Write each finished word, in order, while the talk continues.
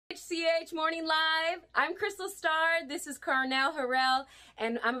CHCH Morning Live. I'm Crystal Starr. This is Carnell Harrell,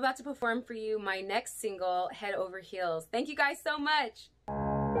 and I'm about to perform for you my next single, Head Over Heels. Thank you guys so much.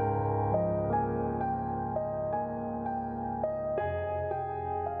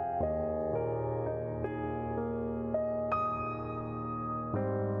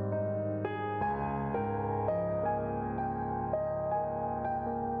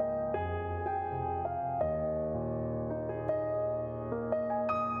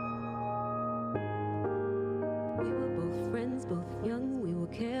 Both young, we were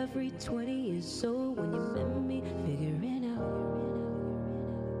carefree, 20 years old when you met me, figuring out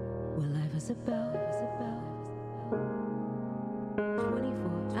what life is about.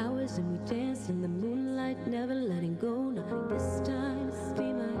 24 hours and we danced in the moonlight, never letting go, nothing this time.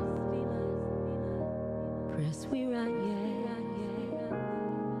 Be my press we right, yeah.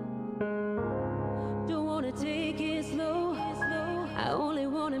 Don't wanna take it slow, I only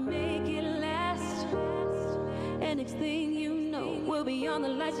wanna make it last. And next thing you know, we'll be on the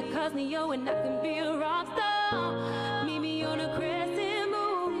lights of Cosneo, and I can be a rock star. Meet me on a crescent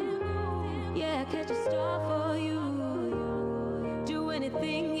moon, yeah, catch a star for you. Do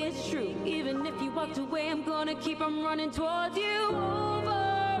anything, it's true. Even if you walked away, I'm gonna keep on running towards you. Over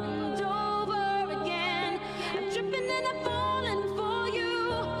and over again, I'm tripping and I'm falling for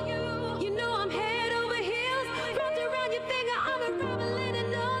you. You know I'm head over heels, wrapped around your finger, I'm unraveling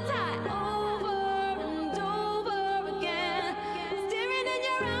in no time.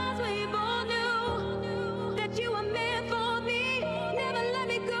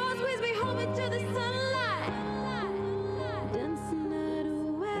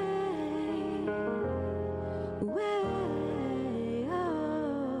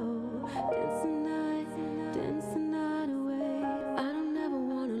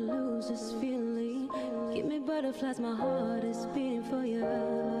 Butterflies, my heart is beating for you.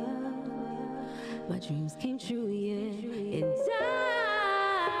 My dreams came true, yeah. And I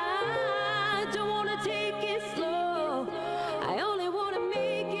don't wanna take it slow, I only wanna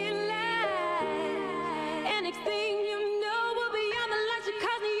make it last. And next thing you know, we'll be on the lights of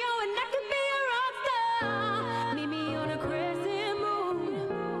Cosneo, and I could be a rock star. Meet me on a crescent moon,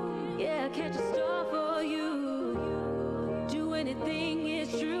 yeah, catch a star for you. Do anything,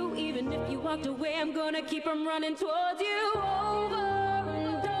 it's true. Even if you walked away, I'm gonna keep on running towards you. Over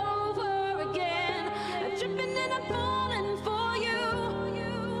and over again, I'm tripping and I'm falling for you.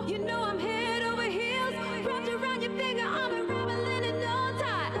 You know I'm head over heels, wrapped around your finger, I'm unraveling in no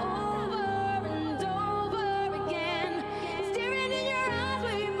time. Over and over again, staring in your eyes,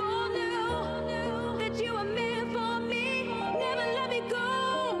 we both knew that you were meant for me. Never let me go.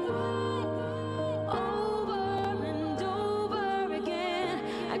 Over and over again,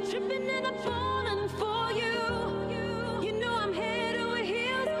 I'm tripping and I'm falling for you. You know I'm head over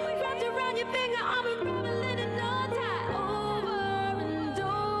heels, wrapped around your finger.